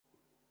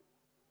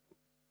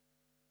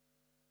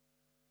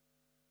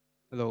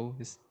Hello.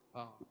 It's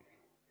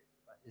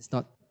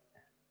not.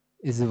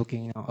 Is it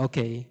working now?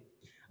 Okay.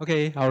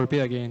 Okay. I'll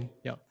repeat again.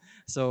 Yeah.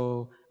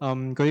 So,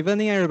 good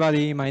evening,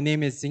 everybody. My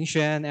name is Jing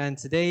Xuan, and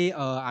today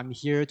I'm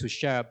here to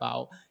share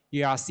about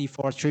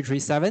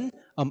ERC-4337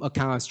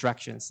 account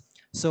abstractions.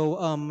 So,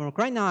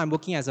 right now I'm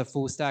working as a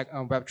full stack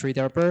Web3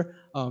 developer.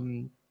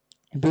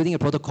 Building a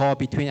protocol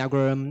between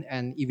algorithm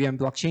and EVM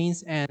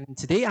blockchains. And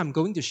today I'm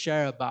going to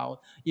share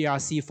about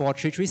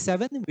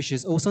ERC-4337, which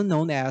is also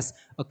known as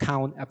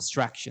account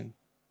abstraction.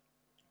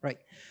 Right.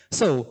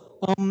 So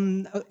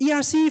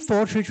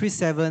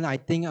ERC-4337, I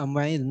think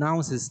when it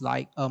announced is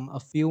like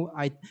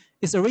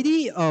it's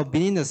already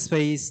been in the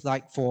space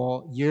like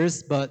for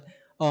years, but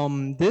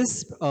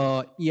this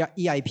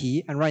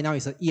EIP, and right now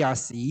it's an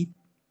ERC,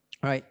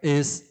 right,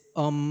 is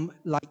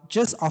like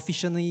just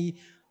officially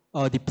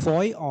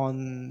deployed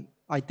on,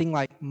 I think,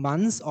 like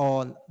months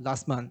or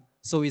last month.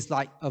 So it's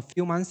like a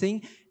few months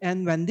thing.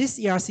 And when this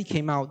ERC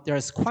came out,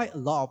 there's quite a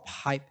lot of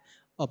hype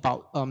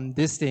about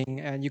this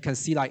thing, and you can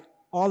see like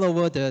all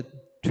over the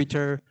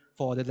Twitter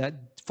for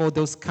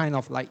those kind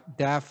of like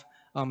dev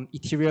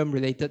Ethereum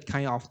related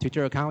kind of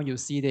Twitter account. You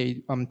see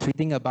they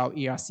tweeting about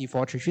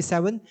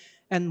ERC-4337,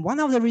 and one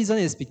of the reasons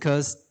is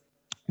because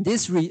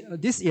this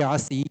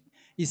ERC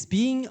is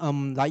being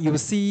like you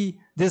see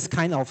this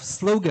kind of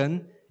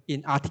slogan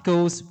in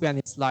articles when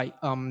it's like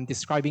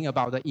describing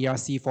about the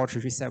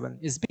ERC-4337.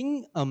 It's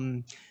being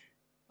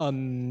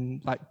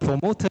like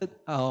promoted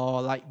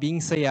or like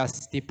being say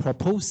as the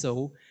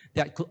proposal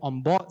that could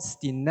onboard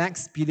the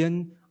next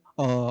billion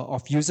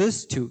of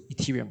users to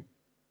Ethereum.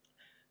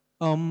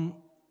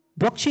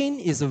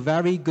 Blockchain is a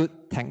very good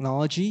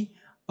technology,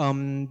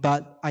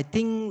 but I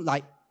think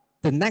like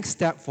the next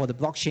step for the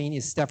blockchain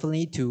is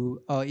definitely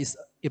is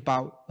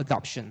about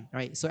adoption,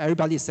 right? So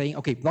everybody is saying,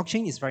 okay,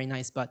 blockchain is very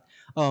nice, but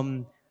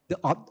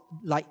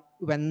like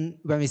when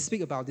we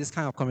speak about this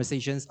kind of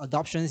conversations,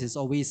 adoptions is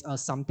always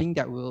something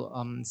that we'll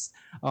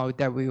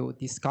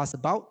discuss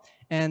about.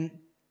 And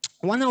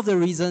one of the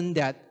reasons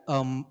that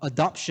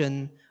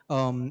adoption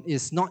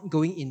is not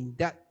going in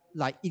that,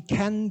 like it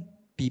can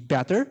be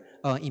better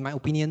in my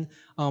opinion,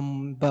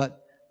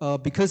 but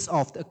because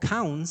of the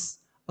accounts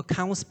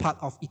part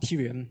of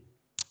Ethereum,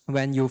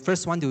 when you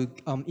first want to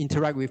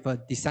interact with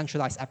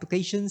decentralized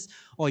applications,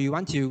 or you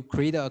want to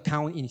create an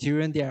account in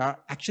Ethereum, there are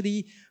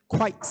actually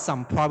quite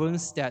some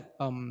problems that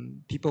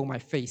people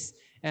might face.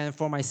 And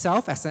for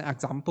myself, as an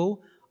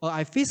example,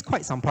 I face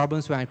quite some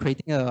problems when I'm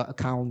creating an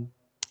account.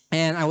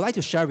 And I would like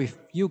to share with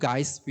you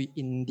guys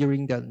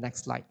during the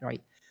next slide,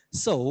 right?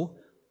 So,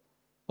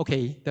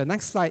 okay, the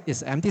next slide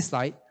is an empty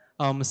slide.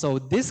 So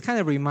this kind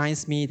of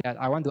reminds me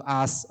that I want to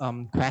ask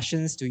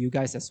questions to you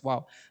guys as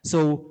well.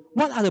 So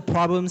what are the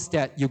problems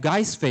that you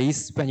guys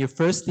face when you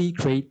firstly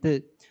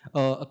created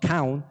an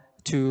account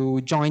to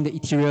join the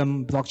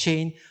Ethereum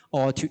blockchain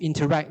or to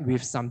interact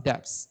with some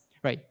dApps,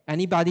 right?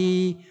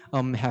 Anybody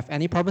have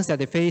any problems that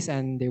they face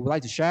and they would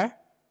like to share?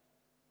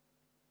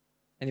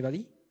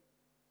 Anybody?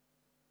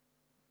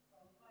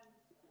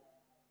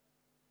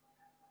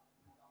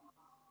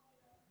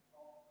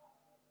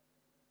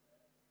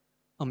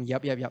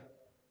 Yep. Yep.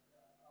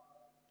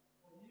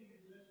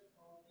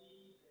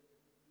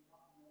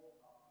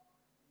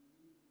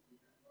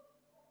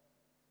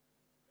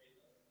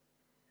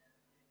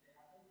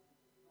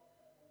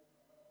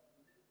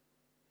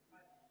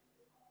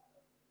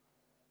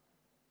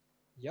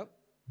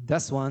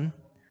 That's one.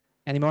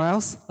 Anyone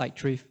else? Like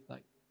Trif?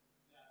 Like.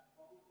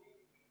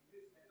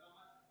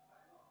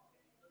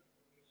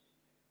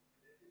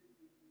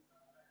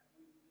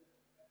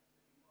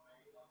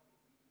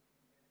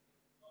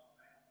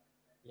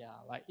 Yeah,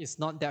 like it's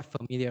not that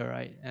familiar,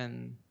 right?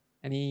 And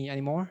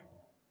any more?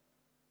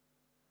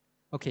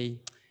 Okay.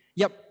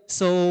 Yep.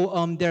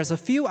 So there's a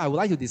few I would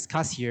like to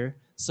discuss here.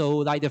 So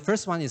like the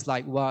first one is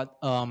like what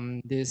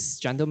this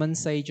gentleman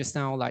say just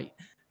now, like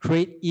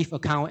create ETH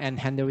account and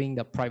handling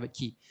the private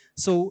key.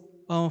 So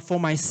for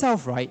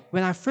myself, right,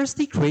 when I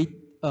firstly create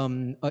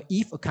a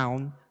ETH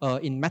account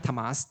in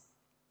MetaMask,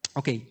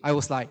 okay, I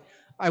was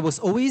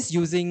always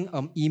using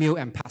email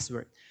and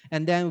password.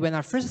 And then when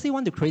I firstly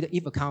want to create an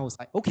ETH account, I was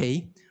like,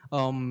 okay,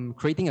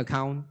 creating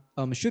account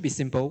should be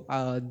simple,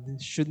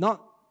 should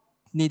not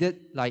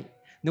needed, like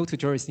no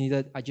tutorial is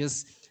needed. I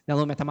just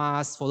download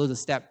MetaMask, follow the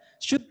step.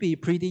 Should be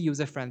pretty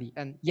user-friendly.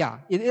 And yeah,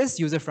 it is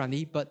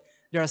user-friendly, but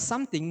there are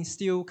some things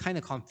still kind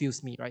of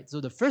confuse me, right?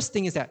 So the first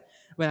thing is that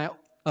when I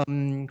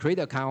create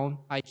an account,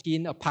 I key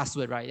in a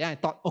password, right? And I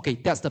thought, okay,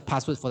 that's the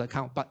password for the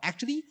account. But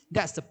actually,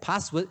 that's the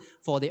password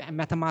for the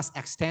MetaMask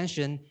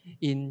extension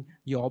in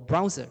your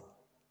browser.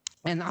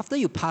 And after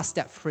you pass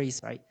that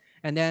phrase, right,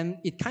 and then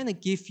it kind of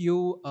gives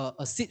you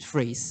a seed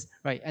phrase,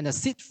 right? And the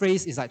seed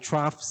phrase is like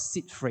draft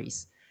seed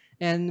phrase.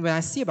 And when I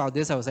see about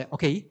this, I was like,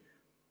 okay,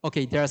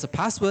 there's a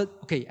password.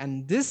 Okay,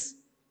 and this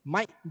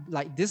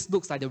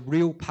looks like the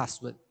real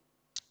password.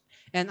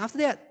 And after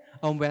that,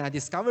 when I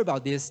discovered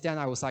about this, then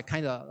I was like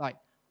kind of like,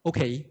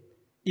 okay,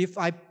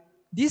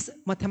 this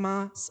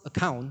MetaMask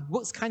account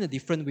works kind of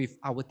different with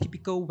our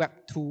typical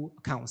Web2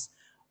 accounts.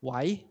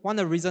 Why? One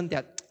of the reasons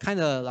that kind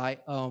of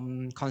like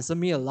concern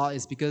me a lot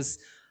is because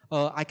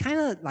I kind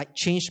of like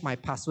change my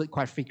password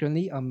quite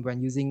frequently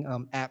when using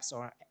apps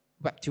or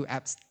Web2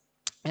 apps.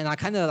 And I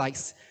kind of like,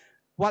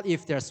 what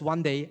if there's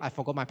one day I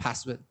forgot my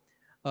password?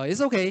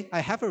 It's okay. I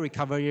have a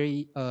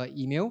recovery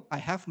email. I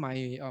have my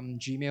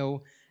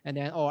Gmail, and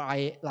then or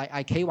I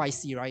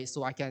KYC, right?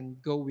 So I can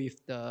go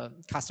with the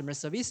customer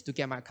service to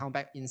get my account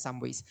back in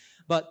some ways.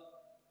 But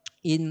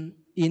in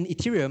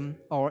Ethereum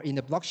or in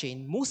the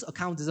blockchain, most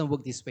account doesn't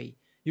work this way.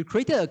 You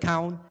create an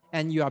account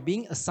and you are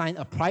being assigned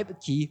a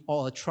private key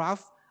or a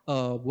 12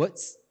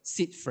 words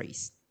seed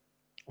phrase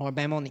or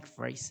mnemonic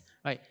phrase,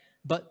 right?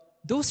 But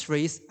those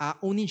phrases are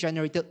only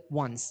generated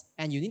once,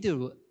 and you need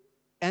to,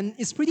 and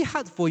it's pretty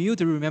hard for you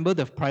to remember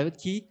the private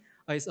key.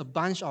 It's a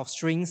bunch of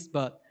strings,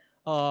 but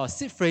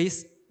seed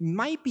phrase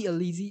might be a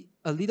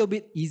little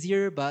bit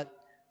easier, but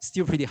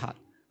still pretty hard.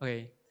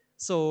 Okay,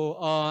 so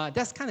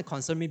that's kind of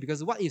concern me,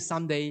 because what if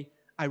someday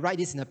I write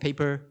this in a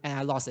paper and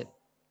I lost it,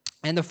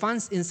 and the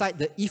funds inside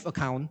the ETH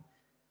account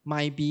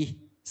might be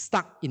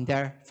stuck in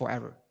there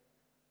forever?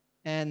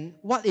 And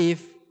what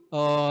if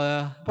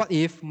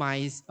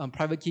my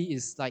private key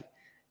is like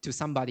to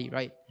somebody,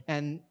 right?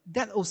 And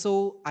that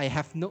also, I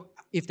have no,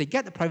 if they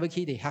get the private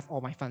key, they have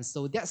all my funds.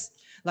 So that's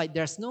like,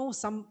 there's no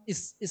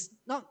it's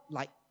not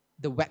like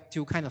the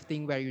Web2 kind of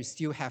thing where you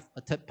still have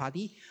a third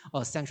party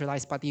or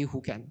centralized party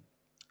who can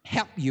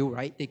help you,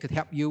 right? They could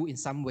help you in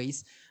some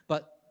ways.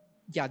 But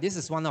yeah, this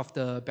is one of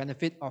the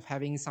benefit of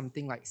having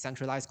something like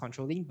centralized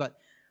controlling. But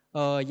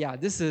yeah,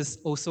 this is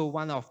also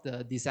one of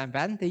the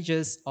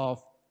disadvantages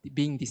of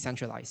being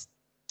decentralized.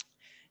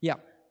 Yeah,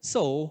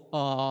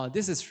 so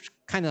this is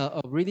kind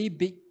of a really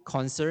big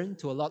concern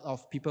to a lot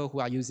of people who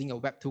are using a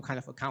Web2 kind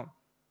of account.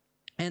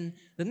 And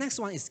the next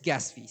one is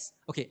gas fees.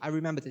 Okay, I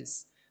remember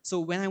this. So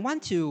when I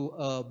want to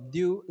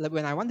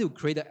when I want to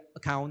create an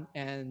account,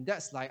 and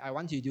that's like, I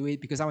want to do it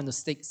because I want to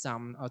stake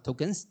some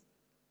tokens.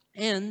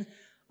 And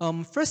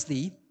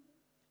firstly,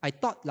 I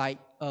thought like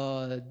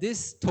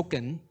this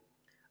token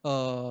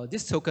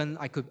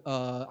I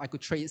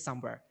could trade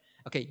somewhere.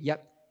 Okay,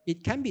 yep,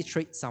 it can be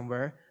traded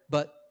somewhere,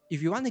 but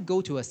if you want to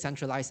go to a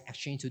centralized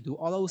exchange to do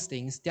all those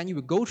things, then you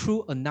will go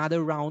through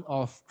another round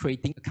of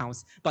creating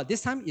accounts. But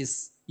this time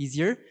is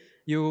easier.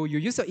 You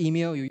use your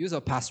email, you use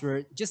your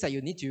password, just that you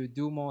need to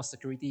do more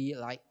security,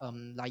 like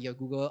your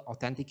Google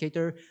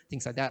Authenticator,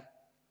 things like that.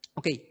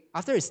 Okay,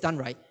 after it's done,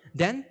 right,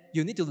 then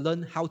you need to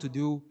learn how to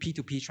do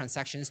P2P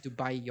transactions to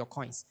buy your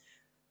coins.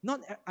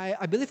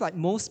 I believe like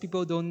most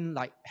people don't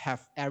like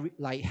have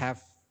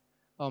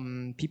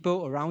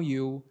people around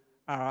you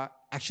are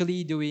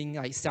actually doing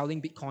like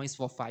selling Bitcoins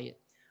for fiat.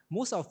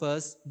 Most of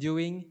us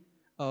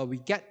we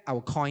get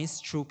our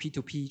coins through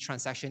P2P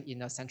transaction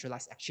in a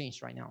centralized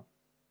exchange right now.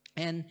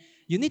 And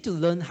you need to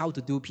learn how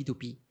to do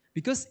P2P,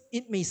 because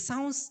it may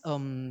sound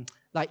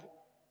like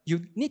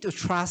you need to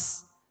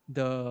trust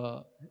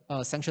the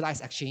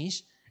centralized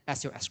exchange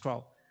as your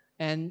escrow.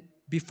 And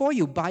before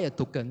you buy a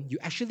token, you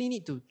actually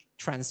need to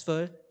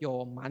transfer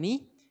your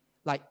money,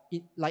 like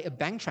a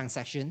bank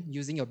transaction,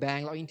 using your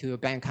bank, log into your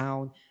bank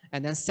account,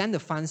 and then send the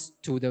funds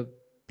to the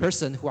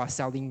person who are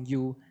selling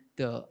you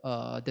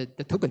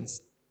the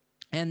tokens.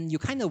 And you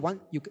kind of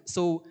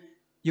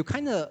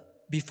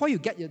before you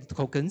get your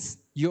tokens,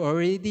 you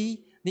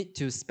already need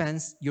to spend,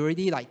 you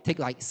already like take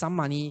like some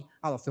money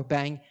out of your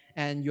bank,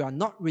 and you are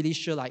not really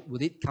sure like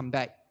would it come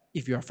back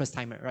if you're a first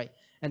timer, right?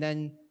 And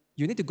then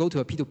you need to go to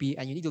a P2P,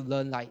 and you need to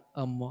learn like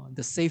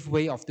the safe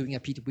way of doing a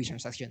P2P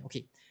transaction.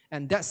 Okay,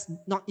 and that's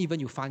not even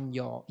you fund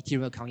your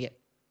Ethereum account yet.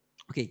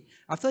 Okay,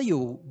 after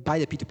you buy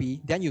the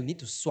P2P, then you need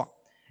to swap,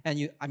 and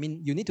you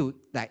need to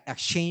like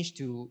exchange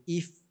to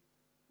ETH.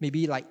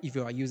 Maybe like if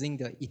you are using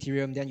the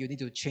Ethereum, then you need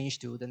to change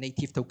to the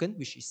native token,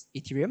 which is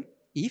Ethereum,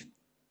 ETH.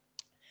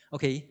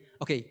 Okay,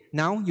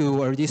 now you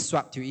already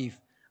swapped to ETH,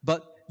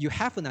 but you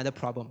have another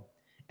problem.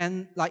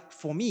 And like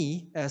for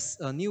me, as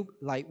a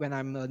when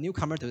I'm a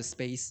newcomer to the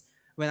space,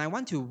 when I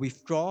want to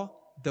withdraw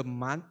the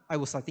money, I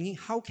was like thinking,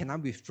 how can I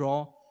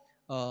withdraw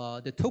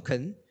the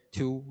token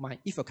to my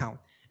ETH account?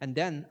 And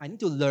then I need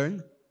to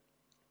learn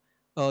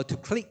to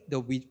click the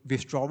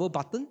withdrawal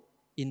button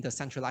in the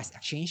centralized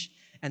exchange.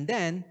 And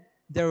then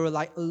there were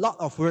like a lot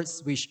of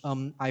words which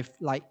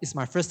it's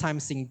my first time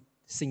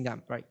seeing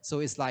them, right? So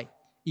it's like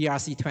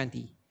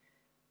ERC20,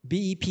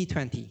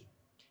 BEP20,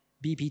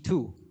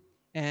 BP2,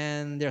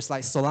 and there's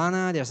like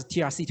Solana, there's a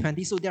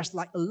TRC20. So there's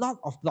like a lot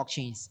of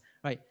blockchains,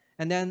 right?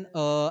 And then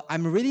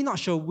I'm really not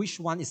sure which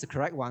one is the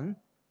correct one.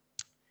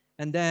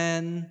 And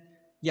then,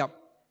 yep.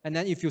 And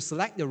then if you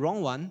select the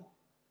wrong one,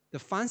 the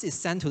funds is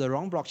sent to the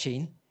wrong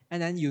blockchain,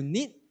 and then you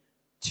need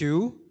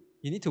to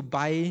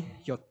buy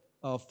your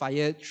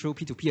fiat through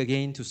P2P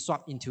again to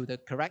swap into the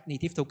correct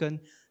native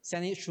token,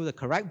 send it through the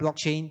correct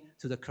blockchain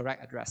to the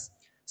correct address.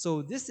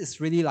 So this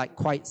is really like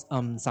quite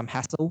some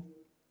hassle.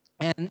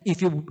 And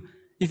if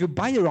you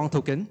buy the wrong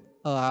token,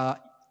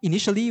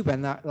 initially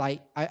when I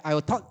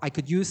thought I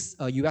could use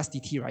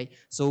USDT, right?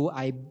 So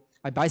I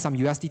buy some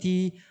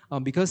USDT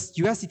because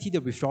USDT, the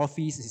withdrawal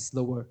fees is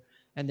lower.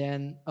 And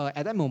then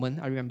at that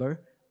moment, I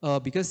remember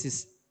because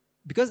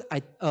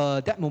I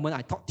that moment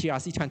I thought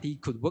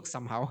TRC20 could work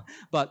somehow,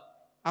 but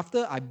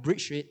after I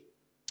bridged it,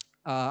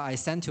 I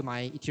sent to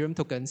my Ethereum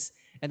tokens,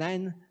 and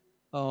then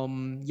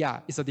yeah,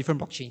 it's a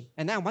different blockchain.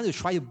 And then I want to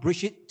try to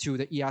bridge it to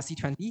the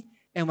ERC20,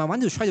 and I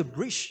want to try to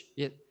bridge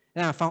it.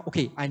 And I found,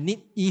 okay, I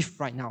need ETH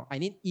right now. I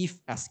need ETH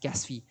as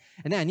gas fee.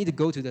 And then I need to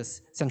go to the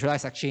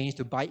centralized exchange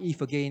to buy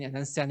ETH again and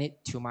then send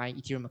it to my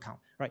Ethereum account,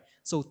 right?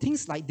 So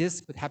things like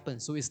this could happen.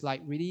 So it's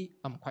like really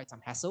quite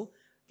some hassle,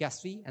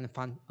 gas fee and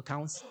fund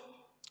accounts.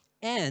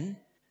 And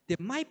there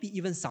might be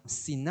even some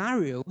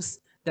scenarios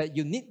that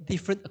you need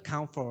different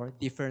account for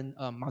different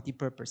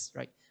multi-purpose,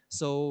 right?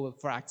 So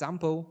for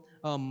example,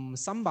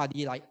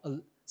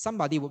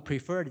 somebody would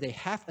prefer they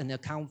have an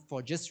account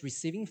for just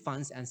receiving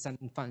funds and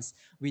sending funds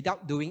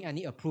without doing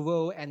any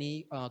approval,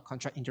 any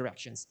contract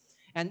interactions.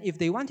 And if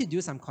they want to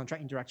do some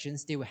contract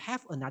interactions, they will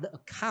have another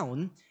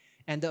account,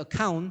 and the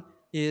account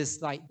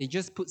is like they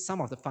just put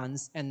some of the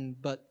funds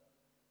but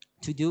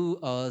to do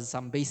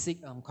some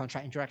basic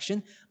contract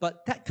interaction,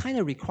 but that kind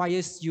of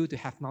requires you to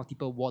have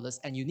multiple wallets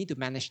and you need to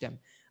manage them.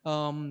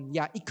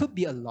 Yeah, it could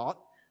be a lot.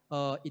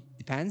 It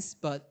depends,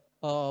 but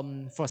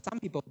for some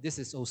people, this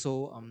is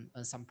also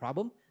some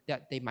problem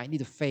that they might need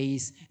to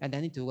face, and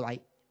they need to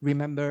like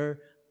remember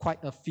quite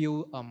a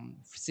few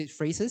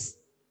phrases.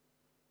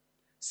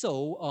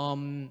 So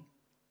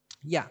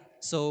yeah,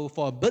 so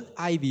for a bird's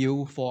eye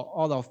view for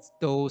all of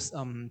those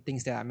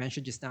things that I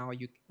mentioned just now,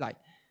 you like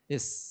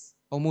is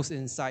almost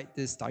inside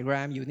this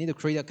diagram. You need to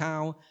create an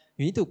account.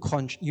 You need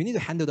to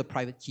handle the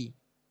private key,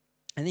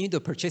 and then you need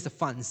to purchase the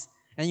funds,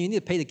 and you need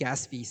to pay the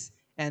gas fees,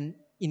 and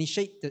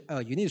initiate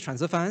the, you need to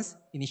transfer funds,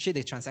 initiate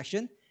the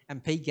transaction,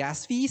 and pay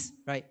gas fees,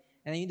 right?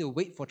 And then you need to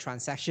wait for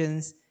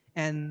transactions,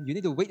 and you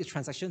need to wait the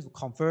transaction to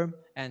confirm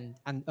and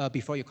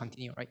before you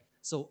continue, right?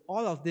 So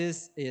all of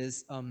this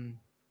is,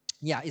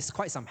 yeah, it's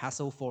quite some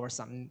hassle for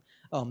some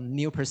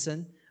new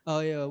person.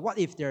 What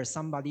if there's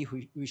somebody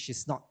which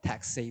is not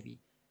tax savvy?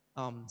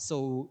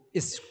 So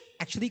it's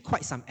actually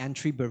quite some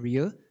entry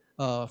barrier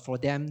for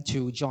them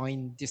to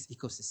join this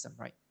ecosystem,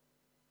 right?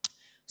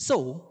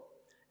 So,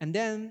 and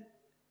then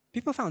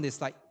people found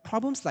this like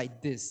problems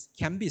like this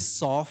can be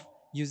solved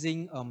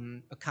using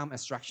account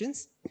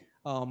abstractions,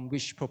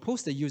 which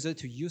propose the user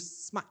to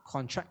use smart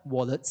contract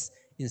wallets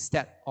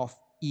instead of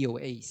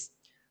EOAs.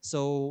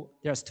 So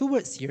there's two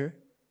words here,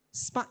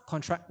 smart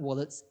contract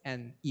wallets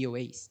and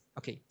EOAs.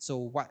 Okay, so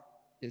what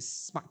is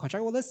smart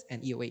contract wallets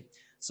and EOA?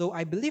 So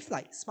I believe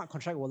like smart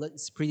contract wallet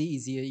is pretty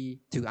easy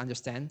to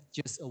understand,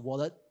 just a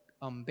wallet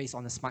based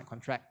on a smart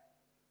contract.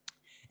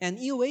 And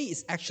EOA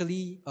is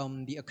actually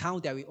the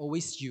account that we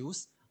always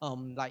use,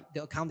 like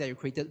the account that you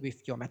created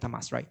with your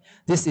MetaMask, right?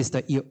 This is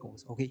the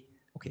EOA.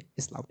 Okay,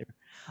 it's louder.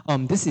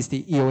 This is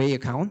the EOA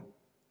account,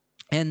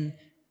 and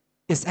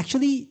it's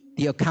actually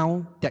the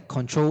account that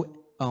control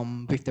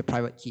with the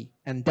private key,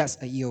 and that's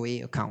a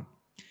EOA account.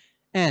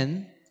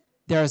 And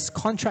there's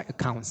contract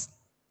accounts.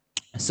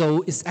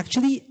 So it's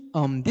actually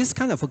this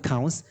kind of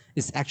accounts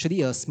is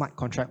actually a smart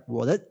contract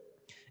wallet.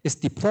 It's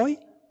deployed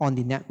on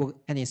the network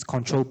and it's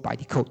controlled by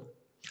the code.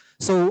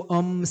 So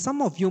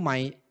some of you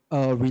might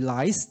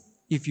realize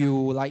if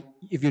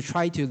you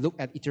try to look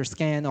at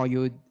Etherscan or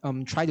you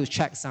try to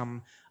check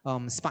some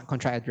smart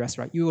contract address,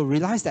 right? You will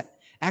realize that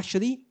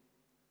actually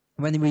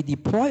when we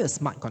deploy a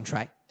smart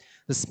contract,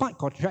 the smart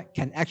contract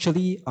can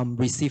actually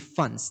receive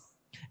funds.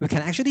 We can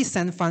actually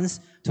send funds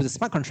to the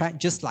smart contract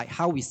just like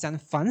how we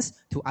send funds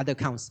to other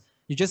accounts.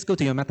 You just go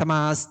to your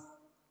MetaMask,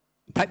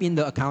 type in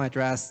the account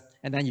address,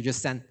 and then you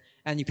just send.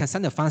 And you can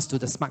send the funds to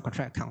the smart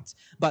contract account.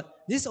 But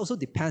this also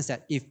depends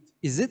that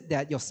is it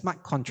that your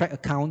smart contract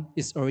account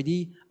is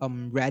already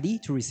ready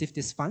to receive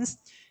these funds?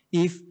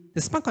 If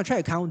the smart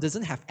contract account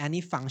doesn't have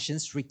any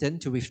functions written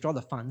to withdraw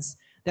the funds,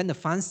 then the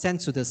funds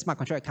sent to the smart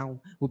contract account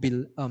will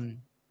be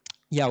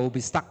will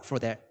be stuck for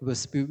that.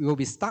 Will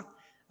be stuck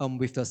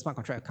with the smart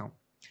contract account.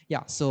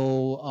 Yeah,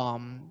 so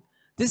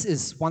this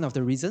is one of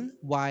the reasons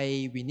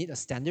why we need a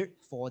standard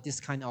for this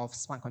kind of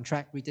smart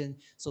contract written.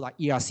 So like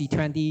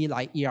ERC20,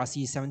 like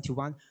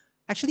ERC721.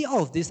 Actually,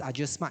 all of these are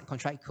just smart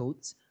contract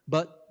codes,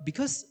 but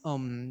because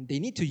they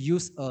need to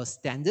use a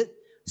standard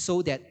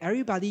so that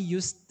everybody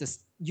use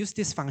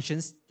these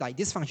functions, like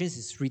these functions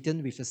is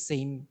written with the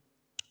same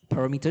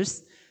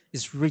parameters,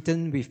 is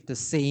written with the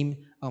same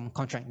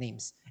contract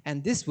names.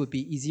 And this would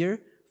be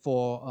easier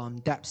for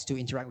dApps to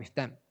interact with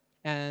them.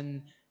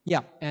 And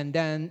yeah, and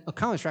then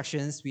account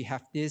abstractions, we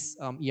have this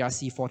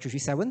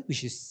ERC-4337,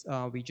 which is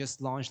we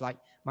just launched like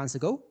months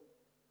ago.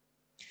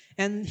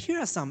 And here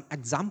are some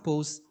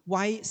examples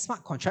why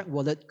smart contract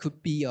wallet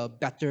could be a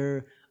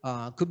better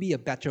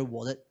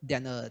wallet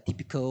than a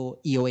typical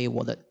EOA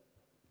wallet.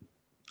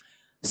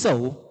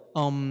 So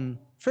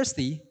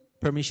firstly,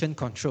 permission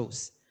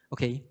controls.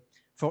 Okay,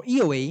 for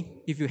EOA,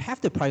 if you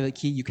have the private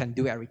key, you can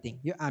do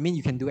everything. I mean,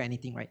 you can do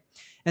anything, right?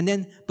 And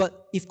then,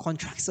 but if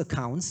contracts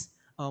accounts,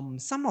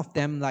 some of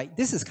them, like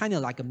this is kind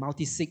of like a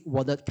multi-sig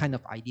wallet kind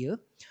of idea.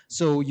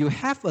 So you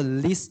have a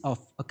list of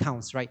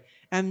accounts, right?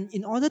 And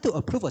in order to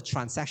approve a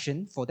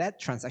transaction, for that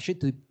transaction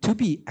to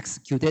be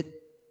executed,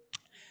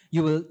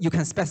 you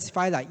can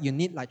specify like you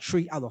need like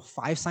 3 out of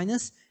 5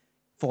 signers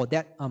for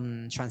that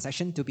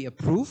transaction to be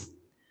approved.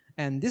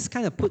 And this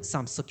kind of puts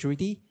some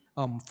security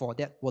for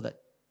that wallet.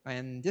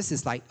 And this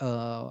is like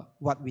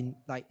what we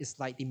like, it's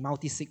like the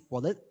multi-sig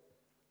wallet.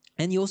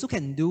 And you also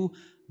can do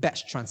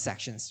batch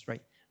transactions,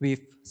 right,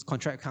 with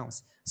contract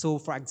accounts. So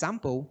for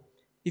example,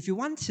 if you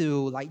want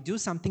to like do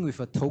something with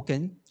a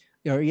token,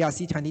 your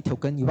ERC20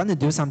 token, you want to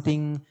do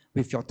something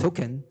with your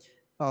token,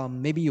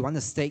 maybe you want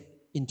to stake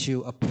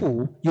into a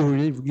pool, you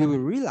will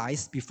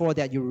realize before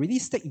that you really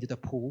stake into the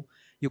pool,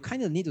 you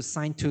kind of need to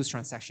sign 2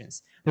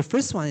 transactions. The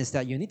first one is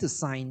that you need to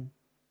sign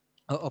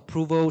an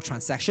approval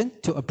transaction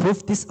to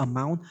approve this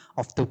amount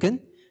of token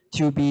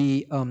to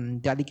be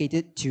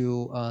delegated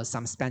to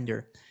some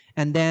spender.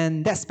 And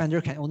then that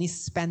spender can only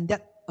spend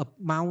that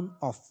amount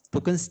of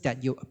tokens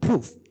that you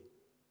approve.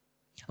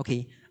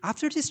 Okay,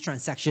 after this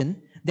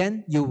transaction,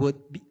 then you would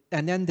be,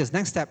 and then the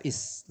next step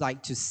is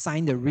like to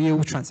sign the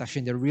real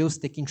transaction, the real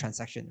staking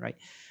transaction, right?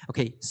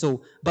 Okay,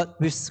 so, but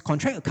with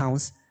contract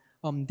accounts,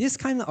 this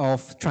kind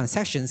of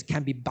transactions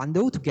can be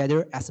bundled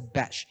together as a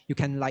batch. You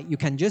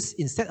can just,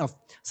 instead of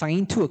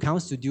signing 2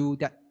 accounts to do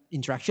that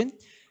interaction,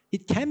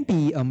 it can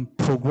be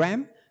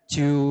programmed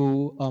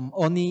to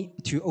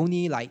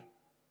only like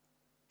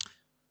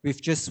with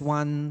just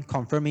 1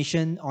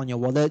 confirmation on your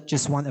wallet,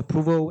 just 1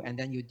 approval, and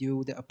then you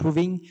do the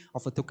approving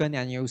of a token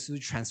and you also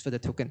transfer the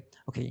token,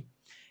 okay?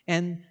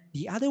 And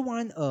the other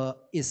one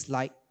is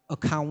like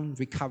account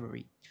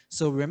recovery.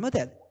 So remember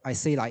that I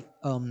say like,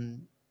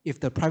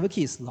 if the private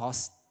key is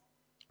lost,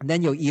 and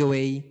then your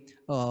EOA,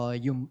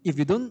 if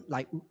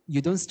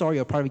you don't store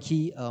your private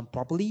key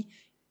properly,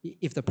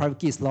 if the private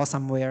key is lost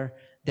somewhere,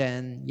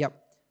 then yep,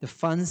 the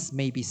funds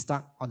may be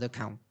stuck on the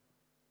account.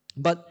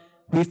 But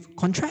with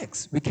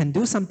contracts, we can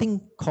do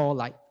something called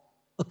like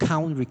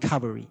account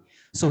recovery.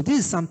 So this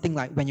is something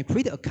like when you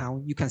create an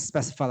account, you can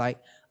specify like,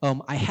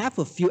 I have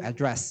a few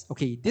address.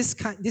 Okay, this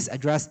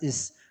address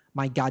is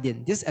my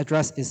guardian. This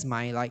address is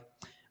my like,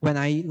 when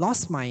I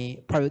lost my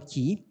private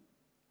key,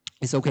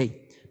 it's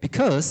okay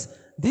because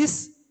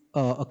this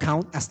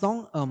account, as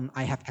long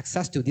I have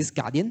access to this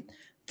guardian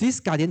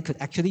could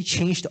actually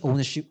change the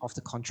ownership of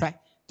the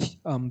contract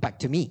back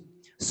to me.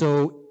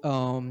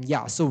 So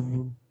yeah,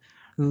 so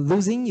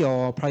losing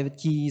your private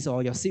keys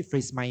or your seed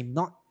phrase might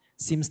not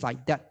seems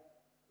like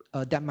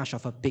that much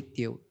of a big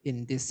deal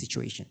in this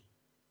situation.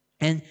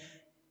 And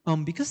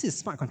because it's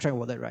smart contract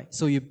wallet, right?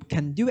 So you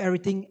can do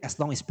everything as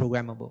long as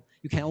programmable.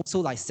 You can also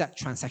like set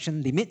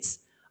transaction limits.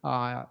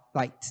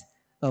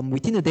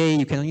 Within a day,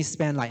 you can only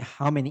spend like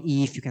how many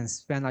ETH, you can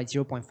spend like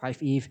 0.5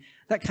 ETH.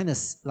 That kind of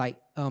like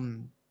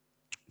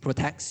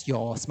protects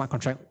your smart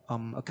contract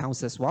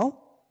accounts as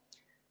well.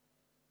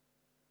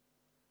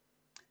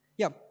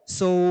 Yeah,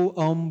 so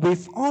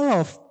with all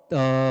of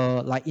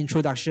the like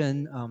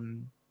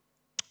introduction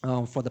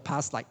for the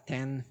past like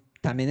 10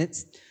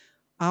 minutes,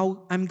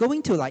 I'm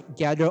going to like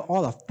gather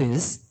all of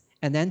this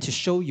and then to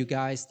show you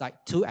guys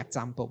like 2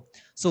 examples.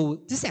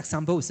 So this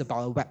example is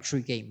about a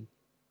Web3 game.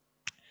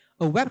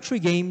 A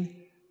Web3 game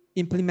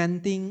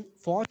implementing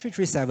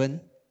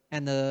 4337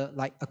 and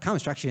like account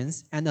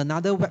instructions, and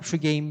another Web3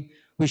 game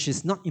which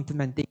is not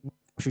implementing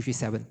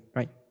 4337,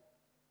 right?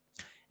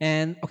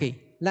 And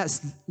okay,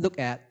 let's look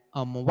at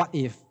what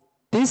if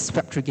this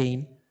Web3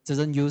 game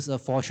doesn't use a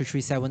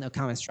 4337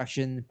 account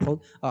instruction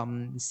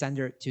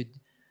standard to,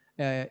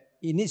 it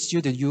needs you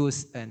to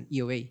use an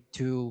EOA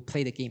to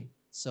play the game.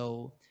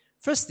 So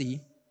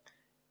firstly,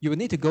 you will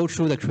need to go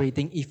through the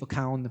creating ETH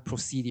account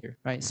procedure,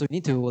 right? So you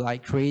need to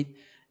like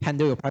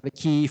handle your private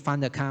key,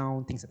 fund the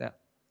account, things like that.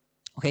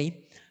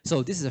 Okay,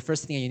 so this is the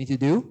first thing you need to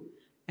do.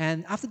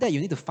 And after that, you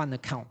need to fund the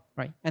account,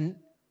 right? And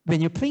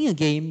when you're playing a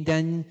game,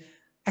 then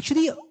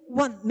actually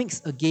what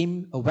makes a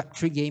game a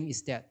Web3 game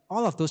is that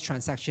all of those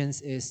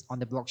transactions is on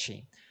the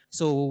blockchain.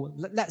 So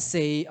let's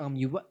say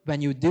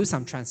when you do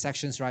some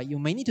transactions, right, you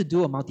may need to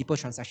do a multiple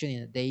transaction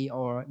in a day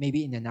or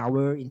maybe in an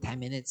hour, in 10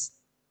 minutes.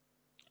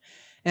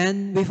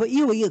 And with an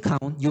EOA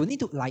account, you need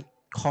to like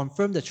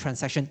confirm the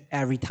transaction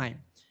every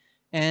time.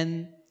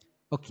 And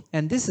okay,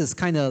 and this is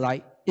kind of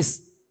like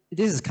this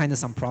is kind of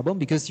some problem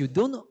because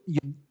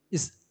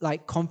it's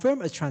like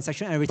confirm a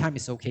transaction every time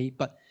is okay,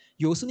 but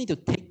you also need to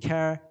take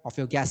care of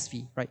your gas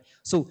fee, right?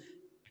 So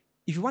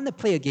if you want to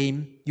play a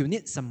game, you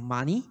need some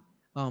money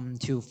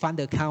to fund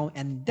the account,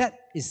 and that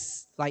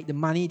is like the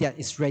money that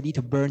is ready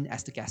to burn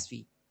as the gas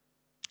fee.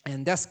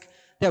 And that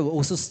will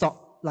also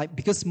stop, like,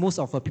 because most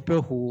of the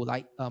people who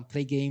like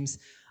play games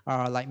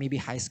are like maybe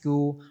high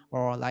school,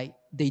 or like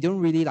they don't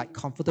really like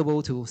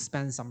comfortable to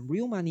spend some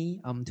real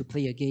money to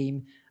play a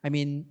game. I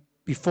mean,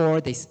 before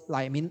they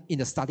in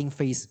the starting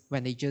phase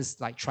when they just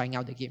like trying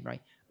out the game,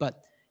 right?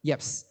 But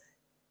yes,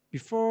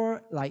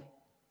 before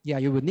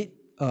you would need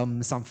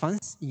some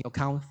funds in your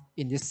account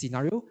in this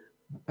scenario,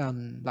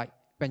 like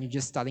when you're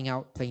just starting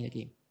out playing the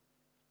game.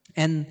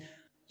 And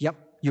yep,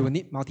 you will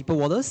need multiple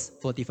wallets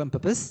for different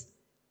purpose.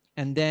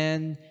 And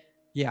then,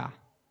 yeah,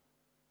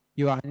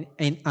 you are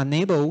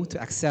unable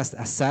to access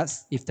the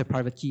assets if the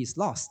private key is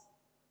lost.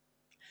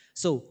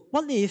 So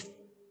what if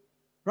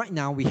right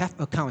now we have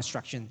account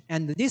abstraction,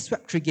 and this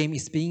Web3 game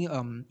is being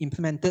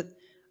implemented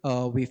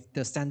with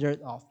the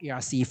standard of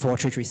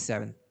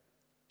ERC-4337.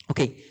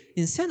 Okay,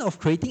 instead of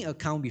creating an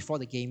account before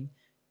the game,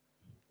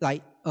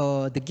 like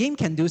the game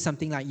can do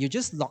something like you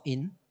just log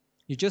in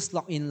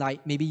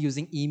like maybe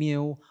using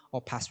email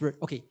or password.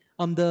 Okay,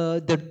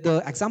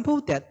 the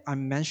example that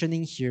I'm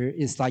mentioning here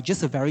is like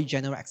just a very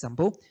general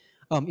example.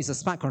 It's a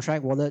smart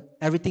contract wallet,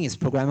 everything is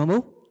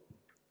programmable.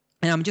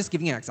 And I'm just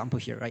giving an example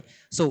here, right?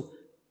 So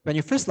when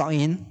you first log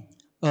in,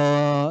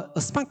 a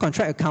smart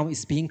contract account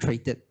is being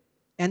created.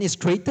 And it's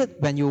created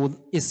when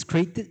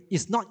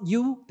it's not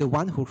you, the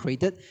one who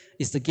created,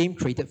 it's the game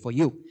created for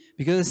you.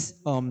 Because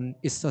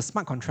it's a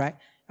smart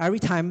contract. Every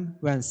time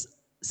when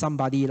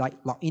somebody like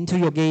log into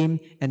your game,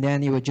 and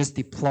then it will just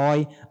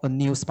deploy a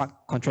new smart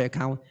contract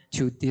account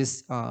to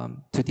this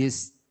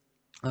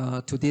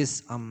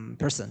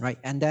person, right?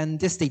 And then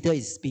this data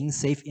is being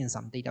saved in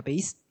some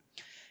database.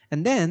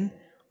 And then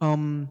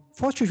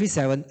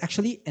 4337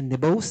 actually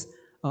enables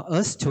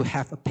us to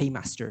have a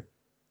paymaster.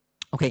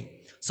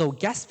 Okay, so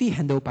gas fee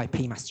handled by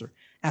paymaster.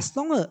 As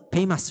long as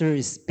paymaster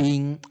is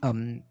being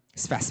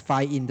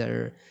specified in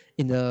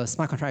the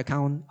smart contract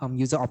account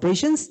user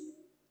operations,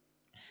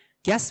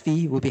 gas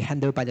fee will be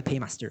handled by the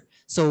paymaster.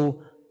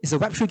 So it's a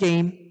Web3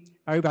 game.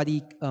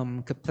 Everybody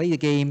could play the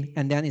game,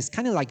 and then it's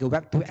kind of like a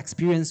Web2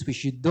 experience,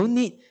 which you don't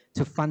need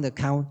to fund the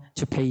account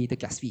to pay the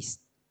gas fees.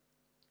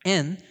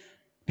 And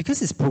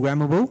because it's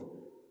programmable,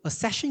 a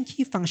session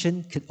key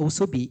function could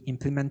also be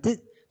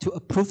implemented to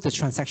approve the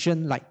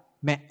transaction like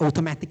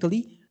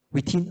automatically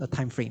within a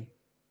time frame.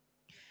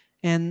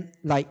 And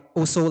like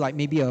also like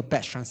maybe a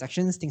batch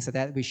transactions, things like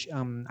that, which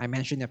I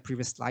mentioned in the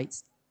previous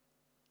slides.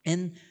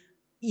 And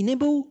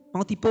enable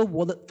multiple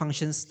wallet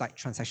functions like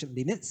transaction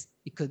limits.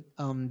 It could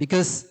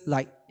because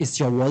like it's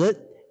your wallet,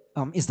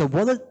 it's the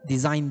wallet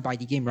designed by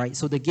the game, right?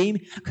 So the game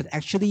could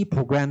actually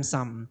program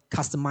some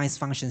customized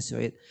functions to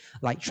it,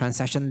 like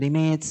transaction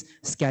limits,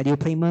 schedule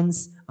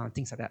payments,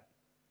 things like that.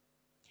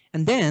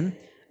 And then,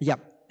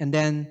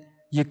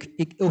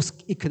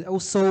 it could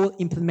also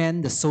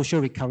implement the social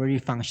recovery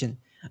function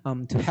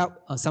to help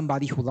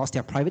somebody who lost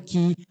their private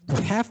key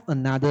to have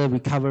another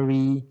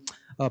recovery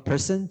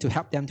person to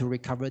help them to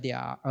recover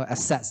their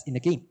assets in the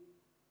game.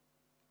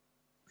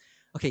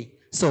 Okay,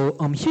 so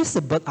here's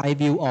a bird's eye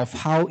view of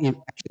how it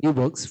actually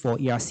works for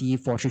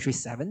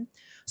ERC-4337.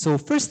 So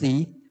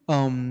firstly,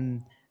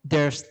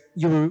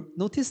 you will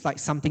notice like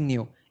something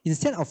new.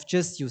 Instead of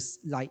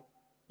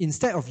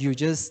you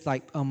just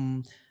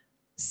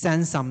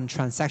send some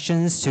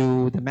transactions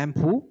to the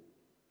mempool,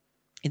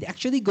 it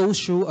actually goes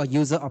through a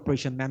user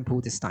operation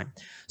mempool this time.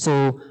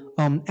 So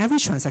every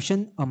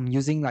transaction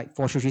using like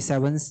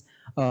 4337's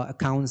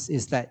accounts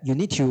is that you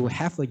need to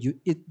have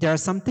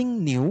there's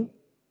something new,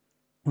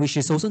 which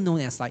is also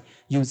known as like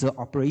user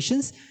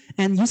operations.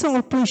 And user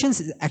operations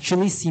is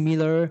actually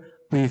similar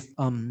with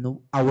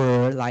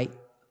our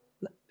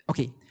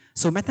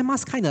so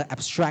MetaMask kind of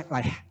abstract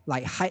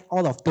like hide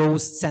all of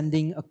those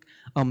sending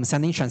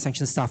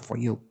transaction stuff for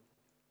you.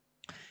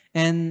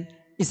 And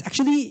it's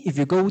actually, if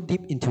you go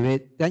deep into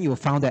it, then you will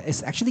find that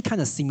it's actually kind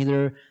of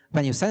similar.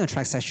 When you send a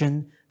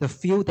transaction, the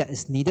field that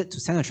is needed to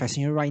send a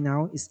transaction right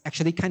now is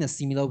actually kind of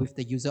similar with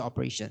the user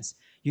operations.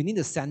 You need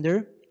a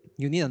sender,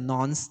 you need a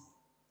nonce,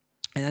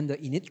 and then the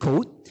init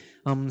code,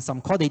 some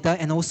core data,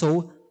 and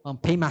also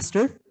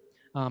paymaster.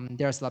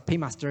 There's a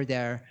paymaster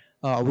there,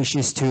 which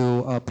is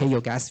to pay your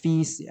gas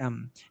fees,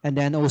 and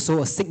then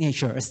also a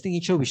signature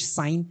which is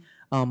signed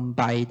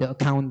by the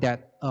account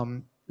that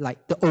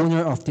like the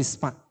owner of this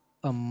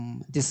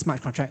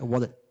smart contract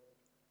wallet.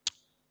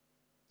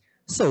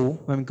 So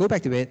when we go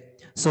back to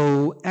it,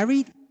 so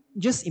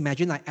just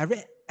imagine like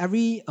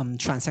every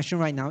transaction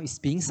right now is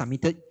being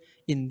submitted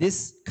in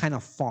this kind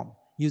of form,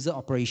 user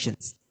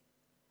operations.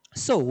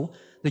 So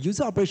the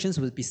user operations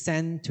will be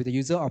sent to the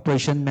user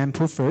operation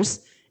mempool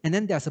first, and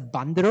then there's a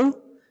bundler.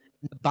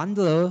 The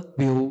bundler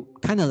will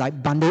kind of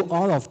like bundle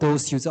all of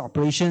those user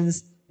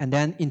operations and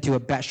then into a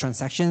batch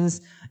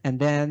transactions, and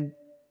then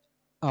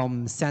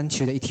send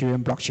to the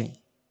Ethereum blockchain.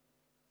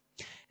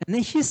 And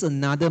then here's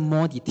another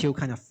more detailed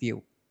kind of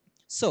view.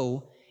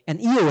 So an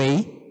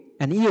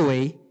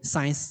EOA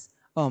signs,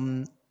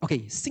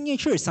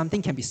 signature is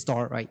something can be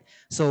stored, right?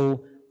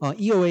 So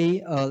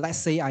EOA, let's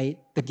say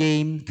the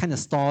game kind of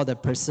store the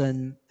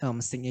person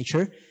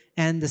signature,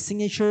 and the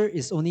signature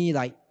is only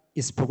like,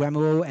 is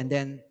programmable, and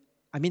then,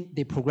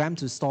 they program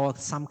to store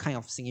some kind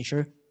of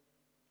signature,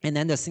 and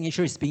then the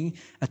signature is being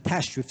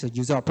attached with the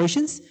user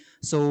operations.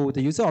 So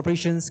the user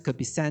operations could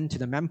be sent to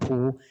the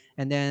mempool,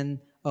 and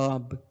then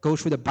go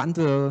through the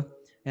bundler,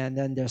 and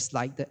then there's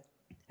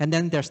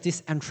there's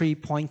this entry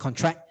point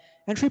contract.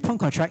 Entry point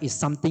contract is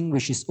something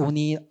which is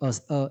only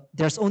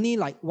there's only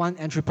like one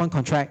entry point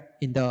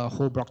contract in the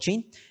whole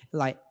blockchain,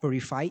 like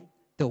verified,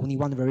 the only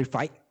one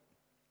verified,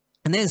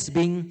 and then it's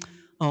being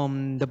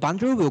the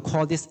bundler will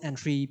call this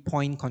entry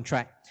point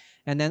contract,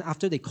 and then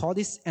after they call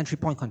this entry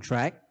point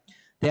contract,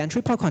 the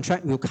entry point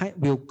contract will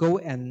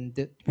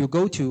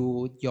go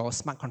to your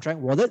smart contract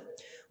wallet,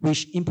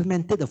 which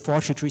implemented the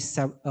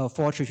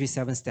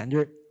 4337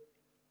 standard,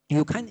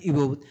 it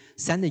will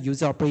send the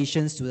user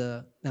operations to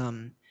the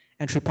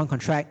entry point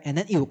contract, and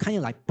then it will kind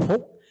of like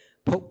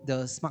poke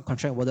the smart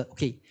contract wallet.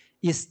 Okay,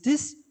 is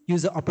this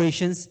user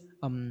operations,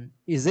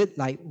 is it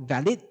like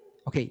valid?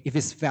 Okay, if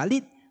it's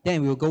valid,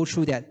 then we'll go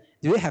through that.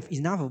 Do it have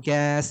enough of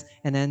gas?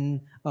 And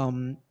then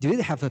do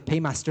it have a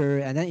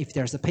paymaster? And then if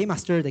there's a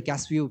paymaster, the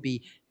gas will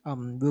be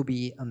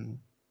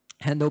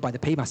handled by the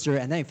paymaster.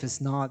 And then if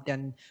it's not,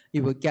 then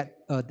it will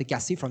get the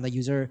gas fee from the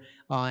user,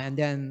 and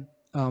then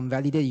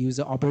validate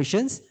user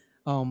operations.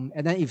 And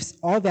then if it's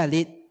all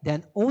valid,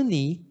 then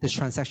only the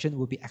transaction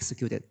will be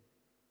executed.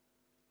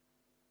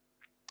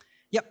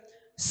 Yep.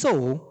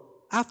 So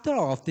after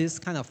all of this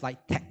kind of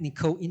like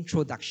technical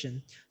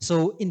introduction,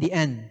 so in the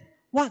end,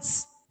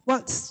 what's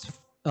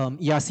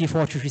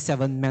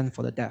ERC-4337 meant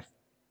for the dev?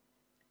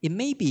 It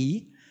may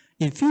be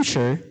in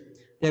future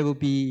there will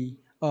be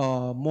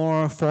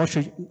more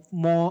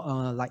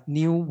like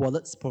new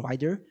wallets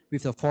provider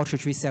with the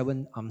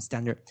 4337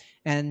 standard,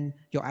 and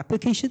your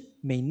application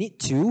may need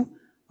to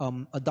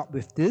adopt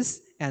with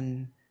this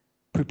and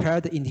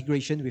prepare the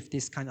integration with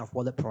this kind of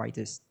wallet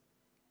providers.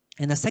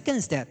 And the second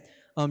is that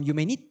you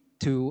may need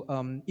to,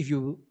 if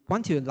you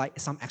want to like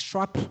some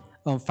extra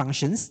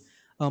functions,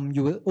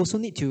 you will also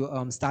need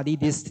to study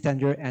this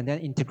standard and then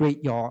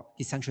integrate your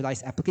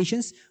decentralized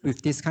applications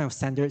with this kind of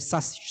standards,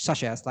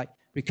 such as like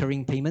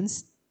recurring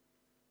payments.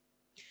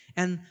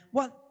 And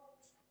what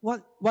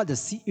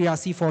does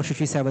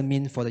ERC-4337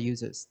 mean for the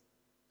users?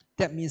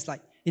 That means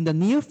like in the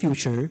near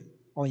future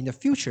or in the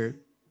future,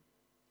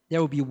 there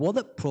will be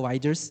wallet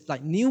providers,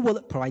 like new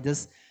wallet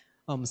providers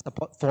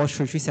support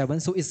 4337.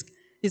 So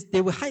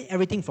they will hide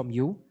everything from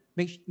you,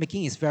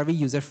 making it very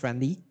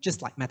user-friendly,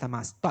 just like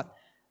MetaMask. But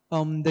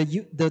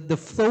the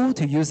flow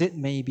to use it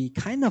may be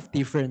kind of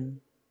different,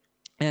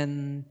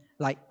 and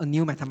like a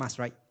new MetaMask,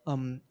 right?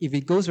 If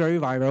it goes very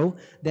viral,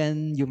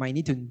 then you might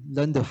need to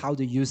learn how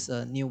to use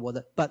a new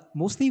wallet. But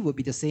mostly it will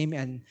be the same,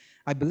 and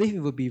I believe it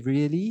will be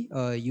really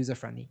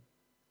user-friendly.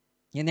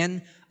 And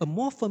then a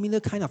more familiar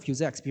kind of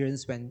user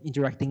experience when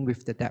interacting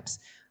with the dApps.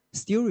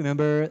 Still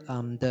remember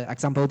the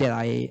example that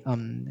I,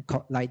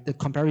 like the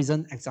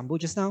comparison example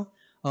just now?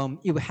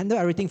 It will handle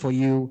everything for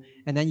you,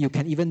 and then you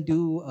can even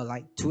do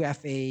like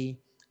 2FA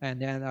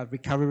and then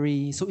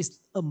recovery. So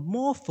it's a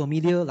more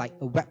familiar, like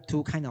a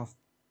Web2 kind of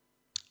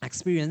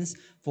experience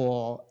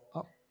for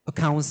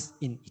accounts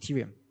in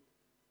Ethereum.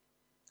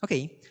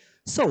 Okay,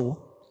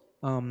 so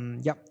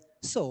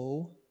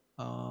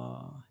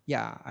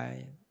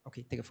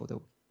okay, take a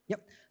photo.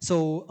 Yep.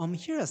 So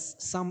here is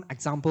some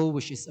example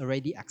which is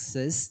already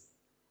accessed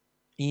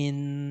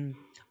in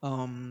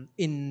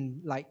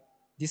like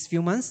these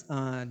few months.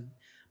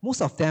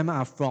 Most of them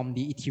are from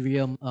the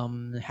Ethereum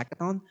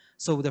hackathon.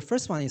 So the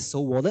first one is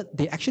Soul Wallet.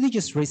 They actually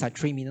just raised like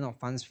 3 million of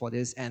funds for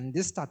this, and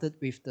this started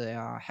with the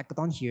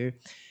hackathon here.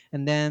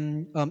 And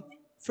then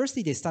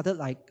firstly, they started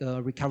like a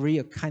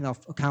recovery kind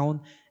of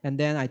account, and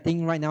then I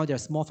think right now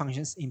there's more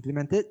functions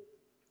implemented.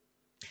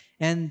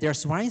 And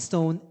there's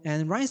Rhinestone,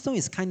 and Rhinestone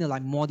is kind of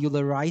like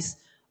modularized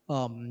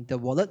the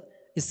wallet.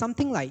 It's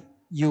something like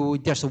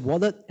there's a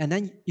wallet, and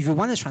then if you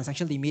want a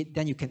transaction limit,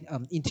 then you can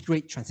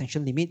integrate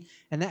transaction limit,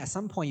 and then at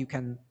some point you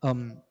can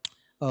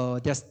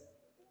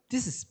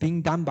this is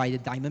being done by the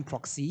Diamond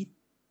proxy.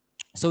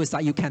 So it's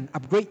like you can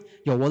upgrade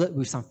your wallet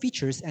with some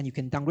features, and you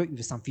can downgrade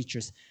with some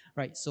features,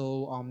 right?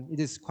 So it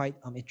is quite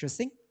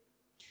interesting.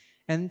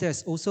 And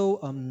there's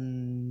also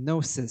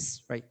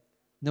Novasis, right?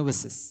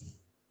 Novasis,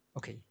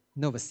 okay.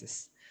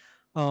 Novasis.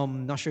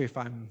 Not sure if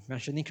I'm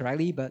mentioning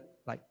correctly, but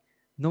like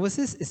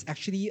Novasis is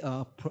actually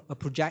a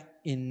project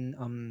in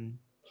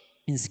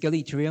Scale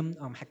Ethereum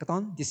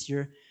hackathon this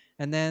year,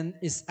 and then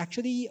it's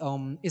actually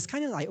it's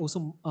kind of like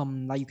also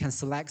like you can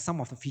select some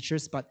of the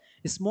features, but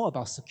it's more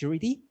about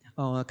security.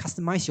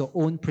 Customize your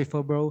own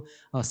preferable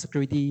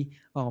security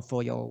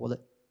for your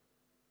wallet.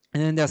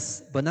 And then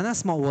there's Banana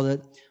Smart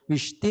Wallet,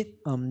 which did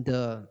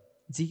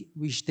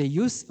which they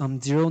use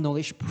zero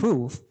knowledge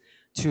proof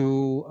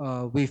to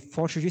with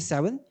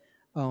 4337.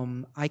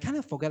 I kind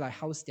of forget like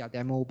how's their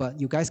demo, but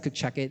you guys could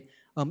check it.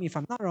 If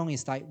I'm not wrong,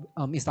 it's like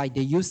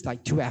they use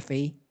like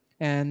 2FA,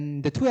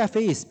 and the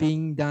 2FA is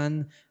being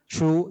done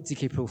through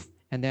ZK proof,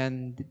 and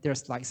then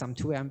there's like some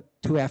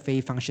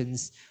 2FA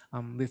functions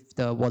with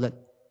the wallet.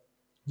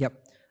 Yep.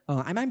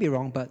 I might be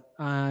wrong, but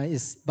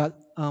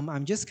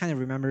I'm just kind of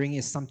remembering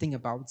it's something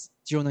about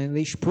zero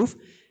knowledge proof,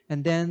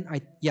 and then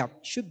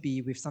should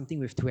be with something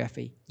with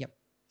 2FA. Yep.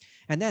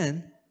 And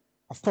then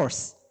of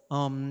course,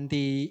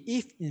 the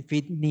ETH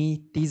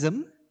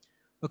infinitism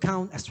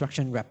account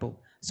abstraction repo.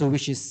 So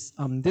which is,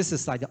 this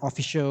is like the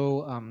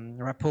official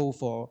repo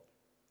for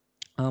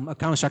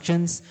account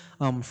abstractions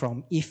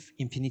from ETH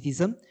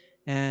infinitism.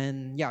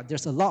 And yeah,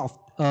 there's a lot of,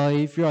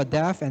 if you're a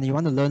dev and you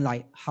want to learn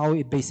like how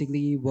it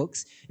basically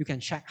works, you can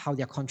check how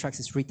their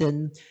contracts is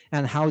written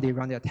and how they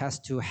run their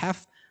tests to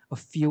have a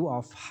feel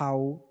of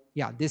how,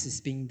 this is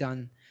being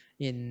done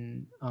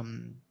in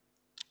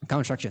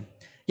account abstraction.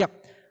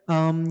 Yep.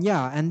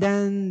 Yeah, and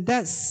then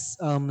that's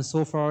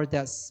so far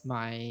that's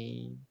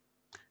my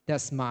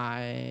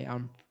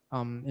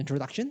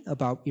introduction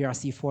about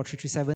ERC-4337.